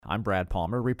I'm Brad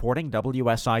Palmer reporting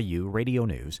WSIU Radio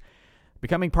News.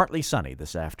 Becoming partly sunny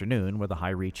this afternoon with a high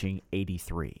reaching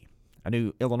 83. A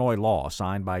new Illinois law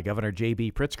signed by Governor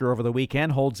J.B. Pritzker over the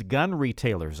weekend holds gun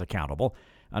retailers accountable.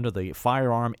 Under the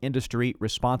Firearm Industry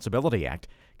Responsibility Act,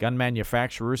 gun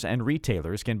manufacturers and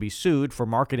retailers can be sued for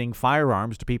marketing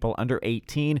firearms to people under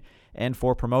 18 and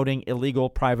for promoting illegal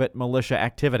private militia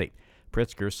activity.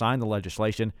 Pritzker signed the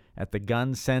legislation at the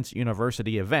Gun Sense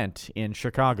University event in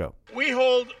Chicago. We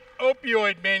hold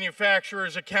opioid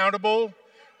manufacturers accountable.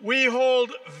 We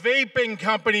hold vaping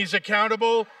companies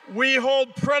accountable. We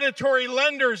hold predatory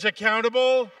lenders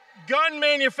accountable. Gun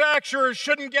manufacturers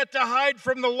shouldn't get to hide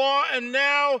from the law, and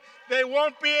now they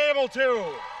won't be able to.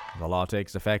 The law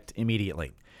takes effect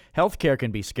immediately. Health care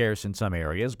can be scarce in some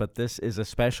areas, but this is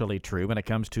especially true when it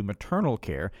comes to maternal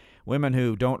care. Women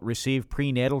who don't receive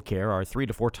prenatal care are 3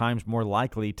 to 4 times more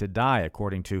likely to die,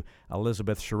 according to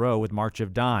Elizabeth Chereau with March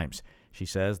of Dimes. She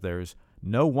says there's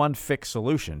no one-fix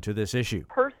solution to this issue.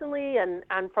 Personally,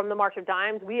 and from the March of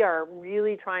Dimes, we are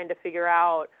really trying to figure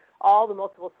out all the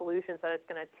multiple solutions that it's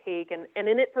going to take, and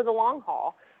in it for the long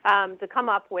haul, to come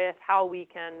up with how we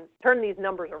can turn these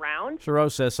numbers around.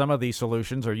 Chereau says some of these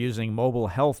solutions are using mobile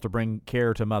health to bring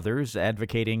care to mothers,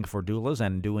 advocating for doulas,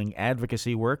 and doing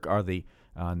advocacy work are the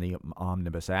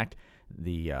Omnibus Act.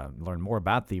 Learn more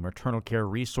about the maternal care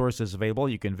resources available.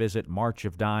 You can visit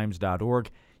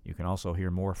marchofdimes.org. You can also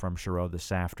hear more from Chereau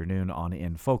this afternoon on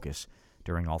In Focus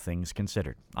during All Things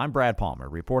Considered. I'm Brad Palmer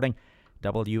reporting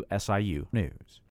WSIU News.